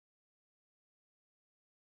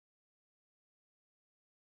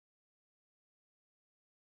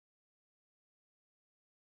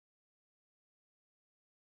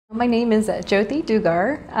My name is Jothi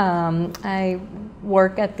Dugar. I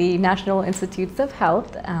work at the National Institutes of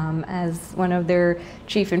Health as one of their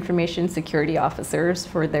Chief Information Security Officers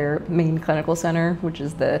for their main clinical center, which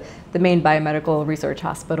is the main biomedical research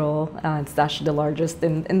hospital. It's actually the largest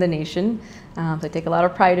in the nation. So I take a lot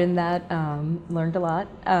of pride in that, learned a lot.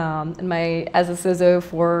 As a CISO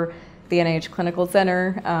for the NIH Clinical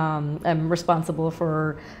Center, I'm responsible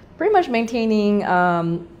for pretty much maintaining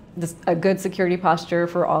a good security posture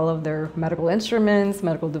for all of their medical instruments,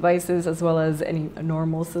 medical devices, as well as any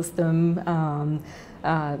normal system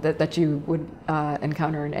that you would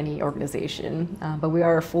encounter in any organization. But we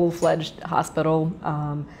are a full-fledged hospital,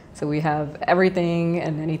 so we have everything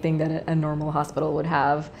and anything that a normal hospital would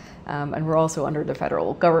have. And we're also under the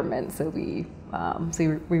federal government, so we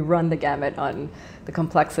run the gamut on the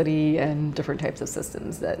complexity and different types of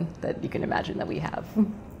systems that you can imagine that we have.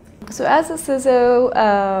 So as a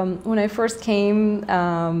CISO, when I first came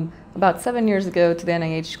about 7 years ago to the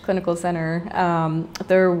NIH Clinical Center,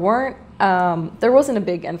 there wasn't a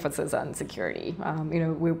big emphasis on security.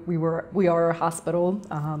 We are a hospital.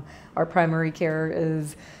 Our primary care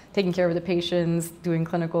is taking care of the patients, doing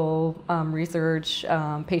clinical research,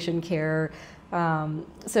 patient care.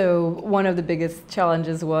 So one of the biggest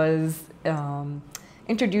challenges was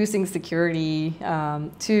introducing security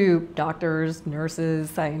to doctors, nurses,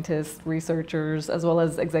 scientists, researchers, as well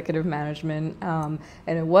as executive management, and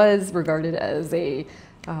it was regarded as a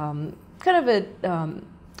kind of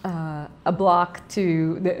a block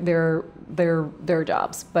to their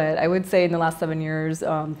jobs. But I would say in the last 7 years,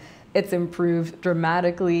 it's improved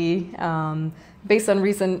dramatically. Based on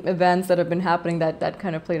recent events that have been happening, that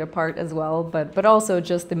kind of played a part as well. But also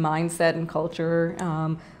just the mindset and culture.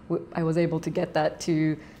 I was able to get that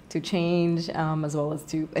to change, as well as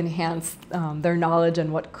to enhance their knowledge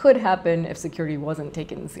on what could happen if security wasn't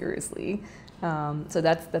taken seriously. So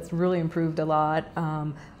that's really improved a lot.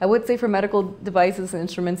 I would say for medical devices and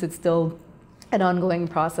instruments, it's still an ongoing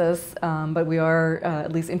process, but we are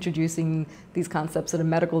at least introducing these concepts to the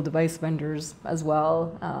medical device vendors as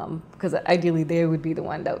well, because ideally they would be the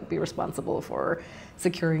one that would be responsible for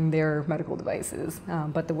securing their medical devices.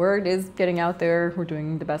 But the word is getting out there. We're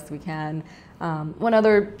doing the best we can. One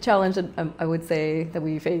other challenge that I would say that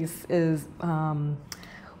we face is when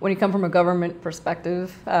you come from a government perspective,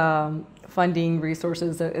 funding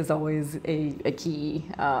resources is always a key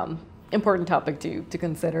important topic to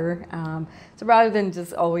consider. So rather than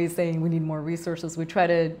just always saying we need more resources, we try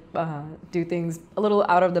to do things a little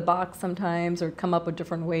out of the box sometimes, or come up with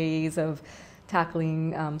different ways of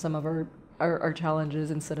tackling some of our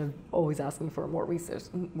challenges instead of always asking for more resources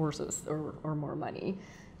or more money.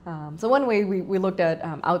 So one way we looked at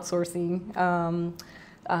outsourcing,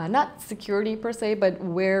 not security per se, but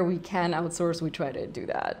where we can outsource, we try to do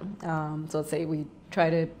that. So let's say we try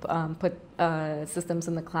to put systems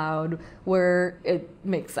in the cloud where it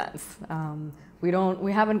makes sense.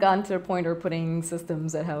 We haven't gotten to the point of putting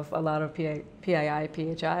systems that have a lot of PII,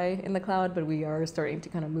 PHI in the cloud, but we are starting to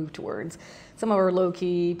kind of move towards some of our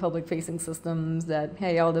low-key public-facing systems that,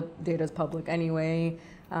 hey, all the data is public anyway.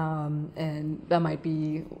 And that might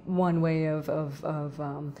be one way of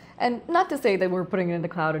and not to say that we're putting it in the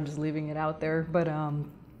cloud and just leaving it out there, but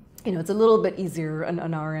it's a little bit easier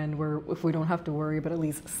on our end where if we don't have to worry about at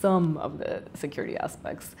least some of the security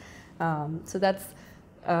aspects. So that's,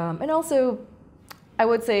 and also I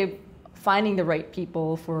would say finding the right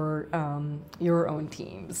people for your own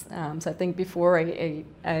teams. So I think before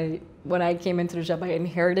when I came into the job, I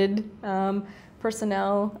inherited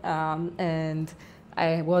personnel, and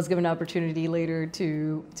I was given an opportunity later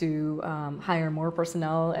to hire more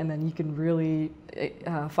personnel, and then you can really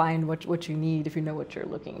find what you need if you know what you're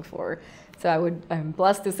looking for. So I'm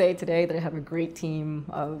blessed to say today that I have a great team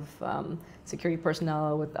of security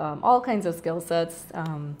personnel with all kinds of skill sets.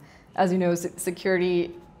 As you know,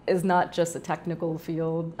 security is not just a technical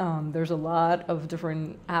field. There's a lot of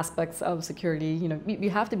different aspects of security. You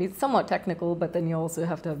have to be somewhat technical, but then you also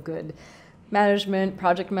have to have good management,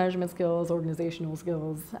 project management skills, organizational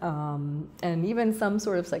skills, and even some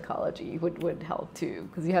sort of psychology would help too,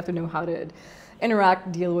 because you have to know how to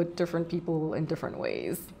interact, deal with different people in different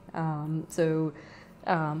ways. So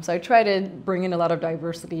I try to bring in a lot of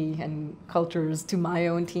diversity and cultures to my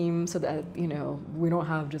own team so that we don't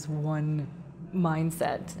have just one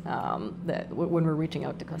mindset that when we're reaching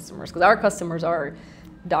out to customers, because our customers are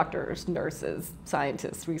doctors, nurses,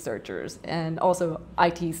 scientists, researchers, and also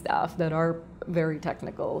IT staff that are very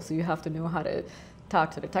technical. So you have to know how to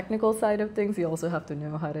talk to the technical side of things. You also have to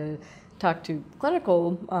know how to talk to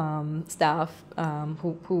clinical staff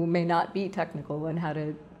who may not be technical, and how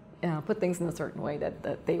to put things in a certain way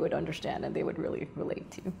that they would understand and they would really relate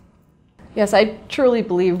to. Yes, I truly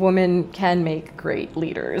believe women can make great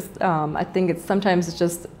leaders. I think it's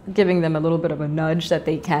just giving them a little bit of a nudge that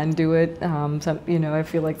they can do it. I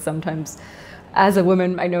feel like sometimes as a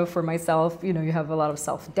woman, I know for myself, you have a lot of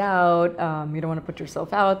self-doubt. You don't want to put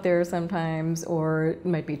yourself out there sometimes, or it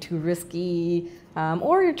might be too risky.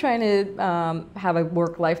 Or you're trying to have a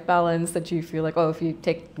work-life balance that you feel like, oh, if you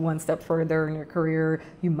take one step further in your career,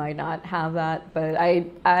 you might not have that. But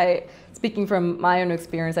speaking from my own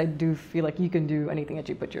experience, I do feel like you can do anything that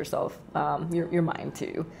you put your mind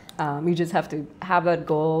to. You just have to have that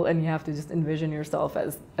goal, and you have to just envision yourself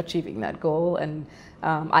as achieving that goal. And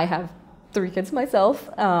I have 3 kids myself,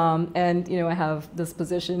 and I have this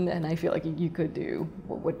position, and I feel like you could do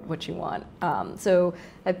what you want. So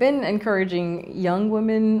I've been encouraging young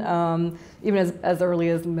women, even as early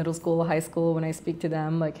as middle school, high school, when I speak to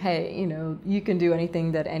them, like, hey, you can do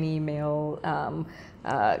anything that any male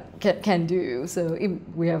can do. So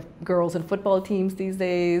we have girls in football teams these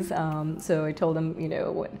days. So I told them,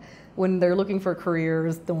 when they're looking for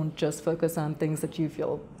careers, don't just focus on things that you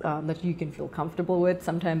feel that you can feel comfortable with.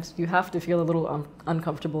 Sometimes you have to feel a little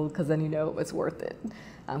uncomfortable, because then it's worth it.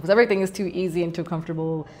 Because everything is too easy and too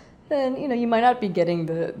comfortable, then you might not be getting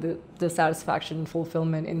the satisfaction and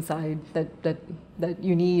fulfillment inside that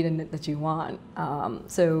you need and that you want.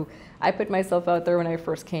 So I put myself out there when I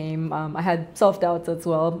first came. I had self-doubts as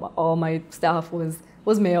well. All my staff was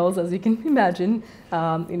males, as you can imagine.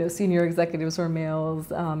 Senior executives were males.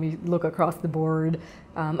 You look across the board.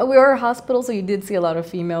 We are a hospital, so you did see a lot of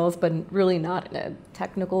females, but really not in a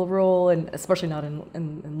technical role, and especially not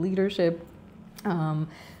in leadership.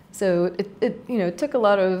 So it took a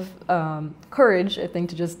lot of courage, I think,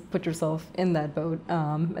 to just put yourself in that boat,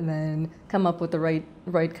 and then come up with the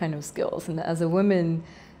right kind of skills. And as a woman,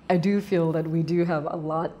 I do feel that we do have a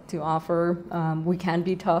lot to offer. We can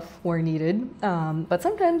be tough where needed, but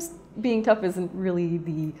sometimes being tough isn't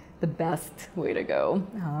really the best way to go.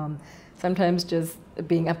 Sometimes just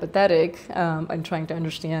being empathetic and trying to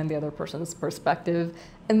understand the other person's perspective,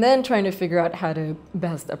 and then trying to figure out how to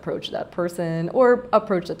best approach that person or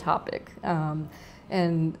approach the topic.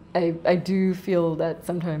 And I do feel that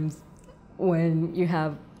sometimes when you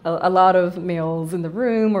have a lot of males in the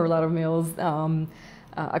room, or a lot of males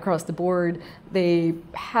across the board, they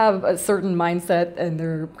have a certain mindset, and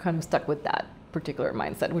they're kind of stuck with that particular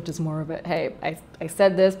mindset, which is more of a, hey, I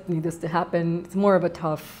said this, need this to happen. It's more of a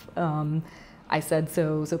tough, I said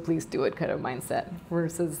so please do it kind of mindset.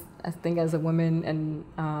 Versus, I think as a woman,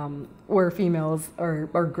 and where females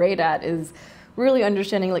are great at, is really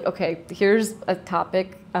understanding, like, okay, here's a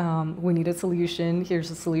topic, we need a solution,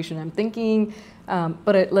 here's a solution I'm thinking,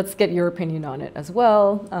 but let's get your opinion on it as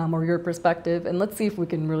well, or your perspective, and let's see if we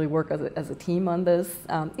can really work as a team on this,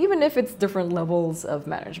 even if it's different levels of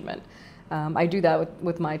management. I do that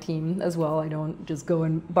with my team as well. I don't just go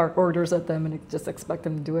and bark orders at them and just expect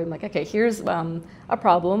them to do it. I'm like, okay, here's a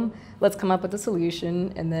problem, let's come up with a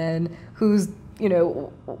solution, and then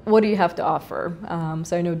what do you have to offer?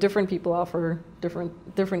 So I know different people offer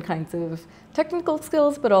different kinds of technical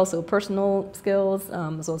skills, but also personal skills,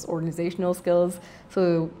 as well as organizational skills.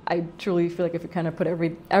 So I truly feel like if you kind of put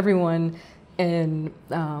everyone in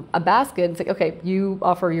a basket and say, okay, you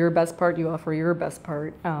offer your best part, you offer your best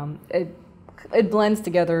part, it blends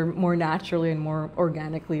together more naturally and more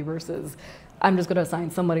organically, versus I'm just going to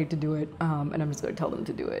assign somebody to do it, and I'm just going to tell them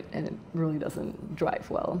to do it, and it really doesn't drive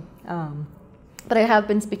well. But I have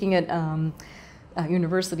been speaking at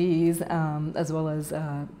universities, as well as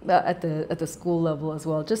at the school level as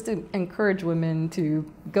well, just to encourage women to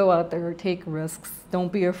go out there, take risks,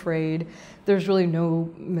 don't be afraid. There's really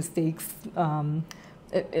no mistakes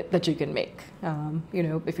that you can make.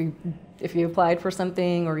 If you applied for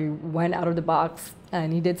something, or you went out of the box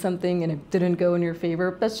and you did something and it didn't go in your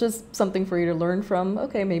favor, that's just something for you to learn from.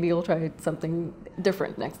 Okay, maybe you'll try something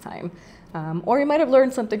different next time. Or you might have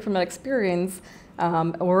learned something from that experience,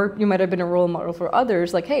 or you might have been a role model for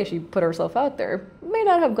others, like, hey, she put herself out there. It may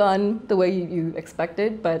not have gone the way you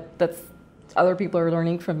expected, but other people are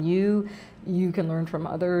learning from you. You can learn from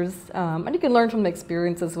others, and you can learn from the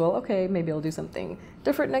experience as well. Okay, maybe I'll do something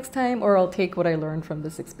different next time, or I'll take what I learned from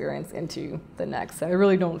this experience into the next. So I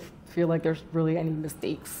really don't feel like there's really any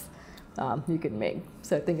mistakes you can make.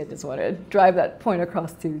 So I think I just want to drive that point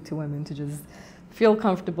across to women, to just feel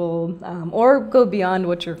comfortable, or go beyond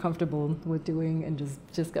what you're comfortable with doing, and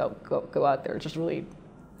just go out there. Just really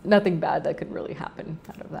nothing bad that could really happen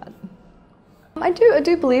out of that. I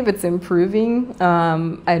do believe it's improving.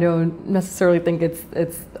 I don't necessarily think it's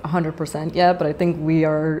 100% yet, but I think we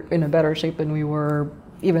are in a better shape than we were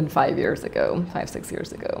even 5 years ago, 5, 6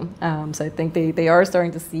 years ago. So I think they are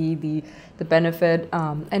starting to see the benefit,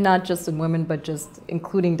 and not just in women, but just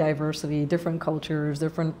including diversity, different cultures,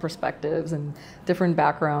 different perspectives, and different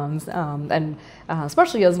backgrounds. And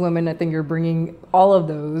especially as women, I think you're bringing all of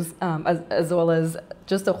those, as well as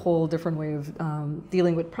just a whole different way of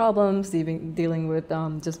dealing with problems, dealing with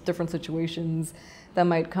just different situations that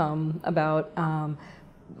might come about.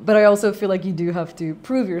 But I also feel like you do have to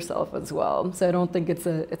prove yourself as well. So I don't think it's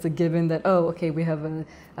a given that, oh, okay, we have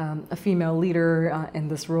a female leader in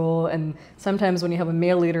this role, and sometimes when you have a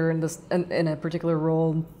male leader in a particular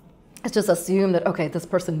role, it's just assumed that, okay, this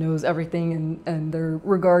person knows everything, and they're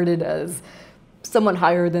regarded as someone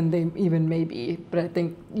higher than they even may be. But I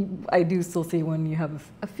think I do still see when you have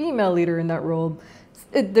a female leader in that role,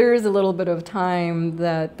 there is a little bit of time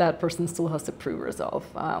that that person still has to prove herself.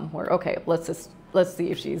 Where, okay, let's see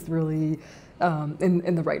if she's really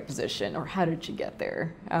in the right position, or how did she get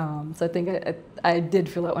there. So I think I did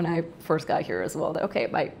feel that when I first got here as well, that okay,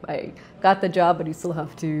 I got the job, but you still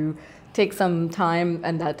have to take some time,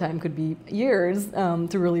 and that time could be years,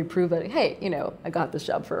 to really prove that, hey, I got this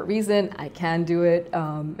job for a reason, I can do it.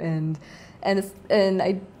 And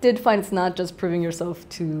I did find it's not just proving yourself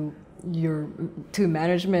to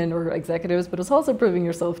management or executives, but it's also proving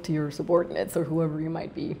yourself to your subordinates or whoever you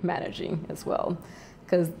might be managing as well.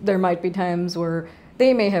 Because there might be times where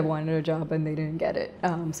they may have wanted a job and they didn't get it.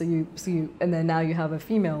 So you, and then now you have a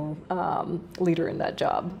female leader in that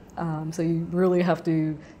job. So you really have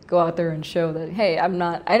to go out there and show that, hey,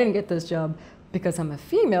 I didn't get this job because I'm a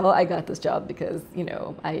female. I got this job because,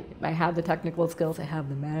 I have the technical skills, I have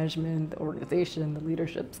the management, the organization, the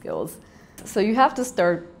leadership skills. So you have to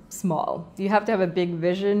start small. You have to have a big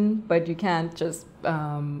vision, but you can't just,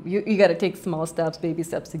 you got to take small steps, baby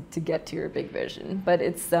steps to get to your big vision. But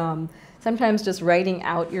it's sometimes just writing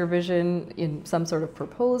out your vision in some sort of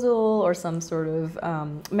proposal or some sort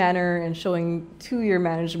of manner, and showing to your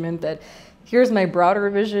management that here's my broader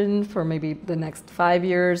vision for maybe the next 5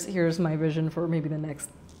 years, here's my vision for maybe the next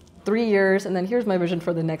 3 years, and then here's my vision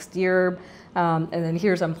for the next year, and then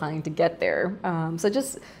here's I'm planning to get there. So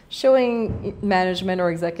just showing management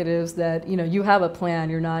or executives that you have a plan.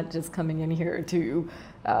 You're not just coming in here to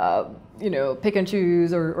pick and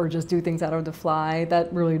choose or just do things out of the fly.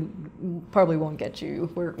 That really probably won't get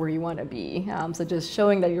you where you want to be. So just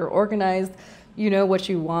showing that you're organized, what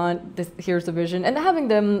you want. Here's the vision, and having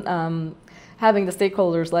them. Having the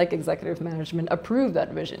stakeholders like executive management approve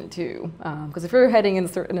that vision too. Because if you're heading in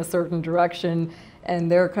a certain direction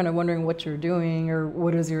and they're kind of wondering what you're doing or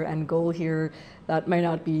what is your end goal here, that might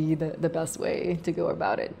not be the best way to go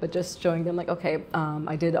about it. But just showing them like, okay,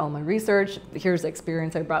 I did all my research, here's the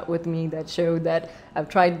experience I brought with me that showed that I've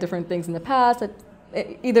tried different things in the past, that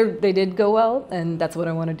either they did go well and that's what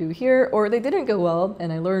I want to do here, or they didn't go well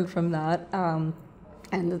and I learned from that.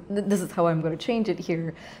 And this is how I'm going to change it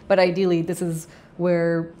here. But ideally, this is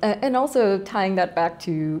where, and also tying that back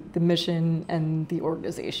to the mission and the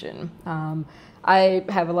organization. I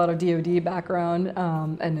have a lot of DoD background,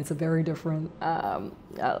 and it's a very different,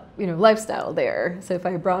 lifestyle there. So if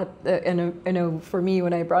I brought, and I know for me,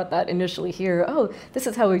 when I brought that initially here, oh, this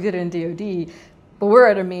is how we did it in DoD. But we're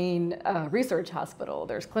at a main research hospital.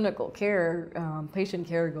 There's clinical care, patient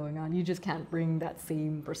care going on. You just can't bring that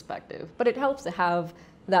same perspective. But it helps to have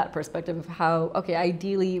that perspective of how, okay,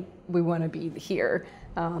 ideally we want to be here.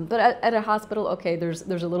 But at a hospital, okay, there's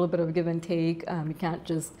a little bit of give and take. You can't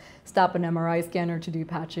just stop an MRI scanner to do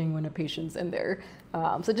patching when a patient's in there.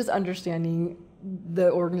 So just understanding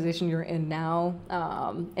the organization you're in now,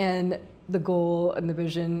 and the goal and the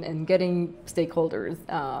vision, and getting stakeholders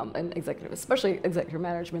and executives, especially executive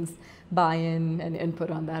management's buy-in and input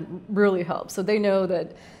on that really helps. So they know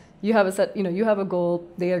that you have you have a goal,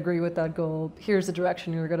 they agree with that goal, here's the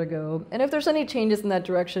direction you're gonna go. And if there's any changes in that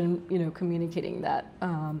direction, communicating that.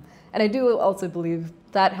 And I do also believe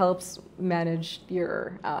that helps manage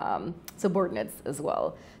your subordinates as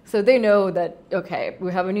well. So they know that, okay,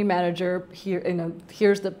 we have a new manager here,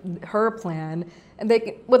 here's her plan, and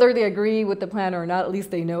whether they agree with the plan or not, at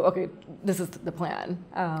least they know, okay, this is the plan.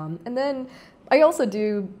 And then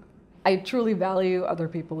I truly value other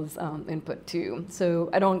people's input too.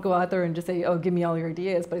 So I don't go out there and just say, oh, give me all your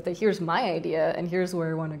ideas, but I say, here's my idea and here's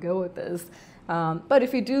where I want to go with this. But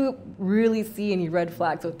if you do really see any red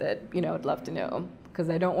flags with it, I'd love to know, because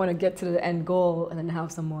I don't want to get to the end goal and then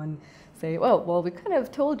have someone say, well, we kind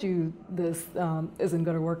of told you this isn't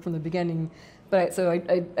going to work from the beginning. But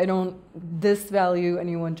I don't disvalue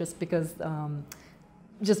anyone just because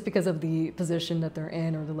of the position that they're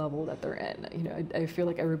in or the level that they're in. I feel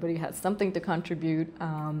like everybody has something to contribute,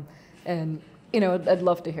 and I'd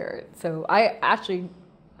love to hear it. So I actually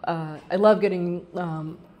I love getting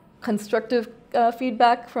constructive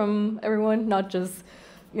feedback from everyone, not just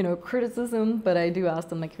criticism, but I do ask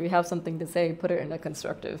them, like, if you have something to say, put it in a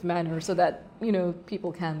constructive manner so that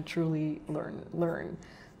people can truly learn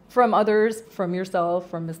from others, from yourself,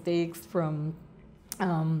 from mistakes, from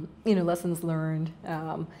lessons learned.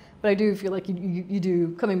 But I do feel like you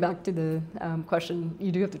do, coming back to the question,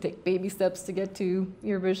 you do have to take baby steps to get to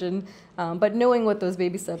your vision. But knowing what those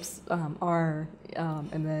baby steps are,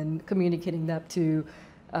 and then communicating that to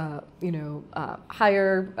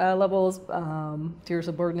higher levels, to your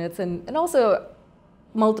subordinates, and also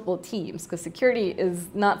multiple teams, because security is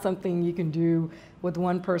not something you can do with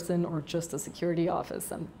one person or just a security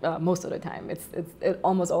office. Most of the time, it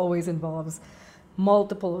almost always involves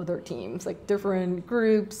multiple other teams, like different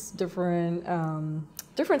groups, different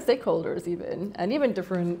stakeholders, even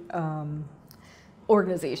different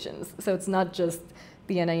organizations. So it's not just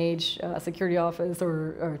the NIH security office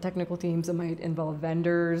or technical teams. It might involve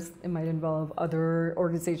vendors. It might involve other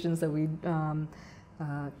organizations that we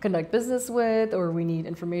conduct business with or we need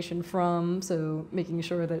information from. So making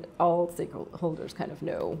sure that all stakeholders kind of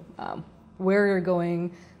know where you're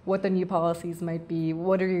going, what the new policies might be,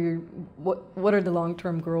 what are the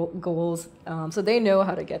long-term goals, so they know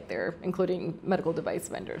how to get there, including medical device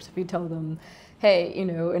vendors. If you tell them, hey,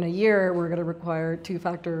 in a year we're going to require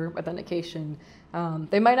two-factor authentication,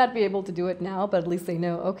 they might not be able to do it now, but at least they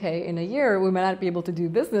know, okay, in a year we might not be able to do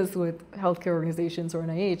business with healthcare organizations or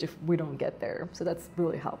NIH if we don't get there. So that's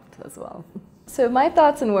really helped as well. So my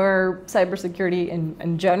thoughts on where cybersecurity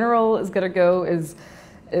in general is going to go is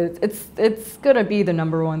it's going to be the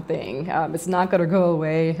number one thing. It's not going to go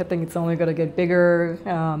away. I think it's only going to get bigger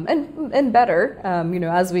and better.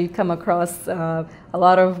 As we come across a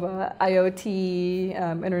lot of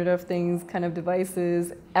IoT, Internet of Things kind of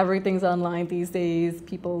devices, everything's online these days.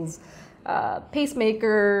 People's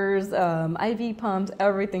pacemakers, IV pumps,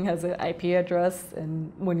 everything has an IP address.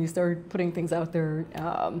 And when you start putting things out there,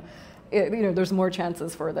 there's more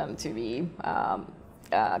chances for them to be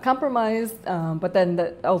compromised, but then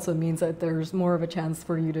that also means that there's more of a chance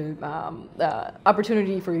for you to,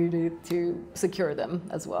 opportunity for you to secure them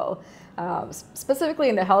as well. Specifically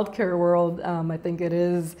in the healthcare world, I think it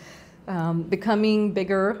is becoming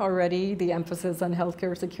bigger already, the emphasis on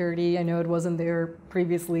healthcare security. I know it wasn't there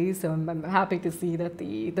previously, so I'm happy to see that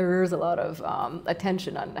there is a lot of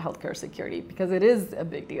attention on healthcare security because it is a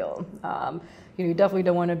big deal. You definitely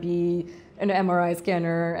don't want to be an MRI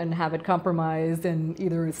scanner and have it compromised and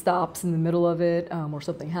either it stops in the middle of it or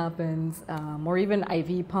something happens, or even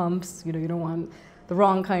IV pumps. You don't want the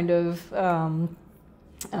wrong kind of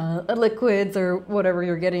liquids or whatever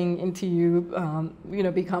you're getting into you,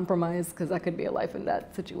 be compromised, because that could be a life and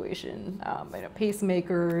death situation.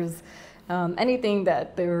 Pacemakers, anything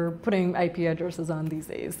that they're putting IP addresses on these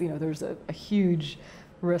days, there's a huge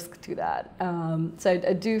risk to that. So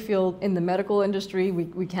I do feel in the medical industry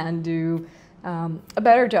we can do a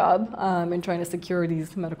better job in trying to secure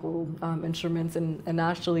these medical instruments and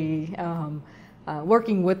actually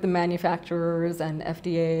working with the manufacturers and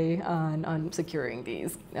FDA on securing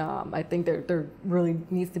these. I think there really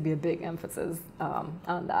needs to be a big emphasis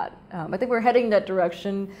on that. I think we're heading that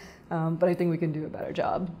direction, but I think we can do a better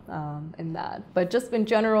job in that. But just in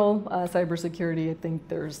general, cybersecurity, I think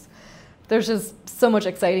there's just so much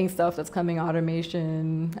exciting stuff that's coming.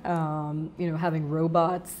 Automation, having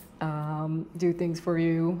robots do things for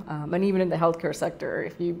you, and even in the healthcare sector,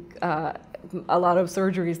 if you a lot of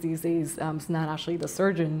surgeries these days, it's not actually the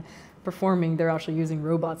surgeon performing; they're actually using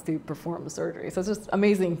robots to perform the surgery. So it's just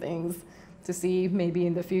amazing things to see. Maybe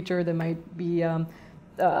in the future there might be I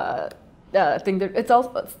think that it's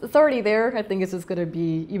already there. I think it's just going to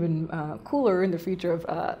be even cooler in the future of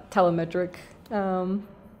telemetric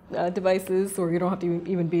devices, or you don't have to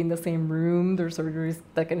even be in the same room. There's surgeries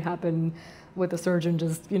that can happen with a surgeon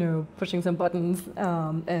just pushing some buttons,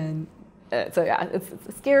 and so yeah, it's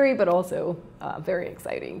scary, but also very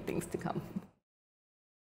exciting things to come.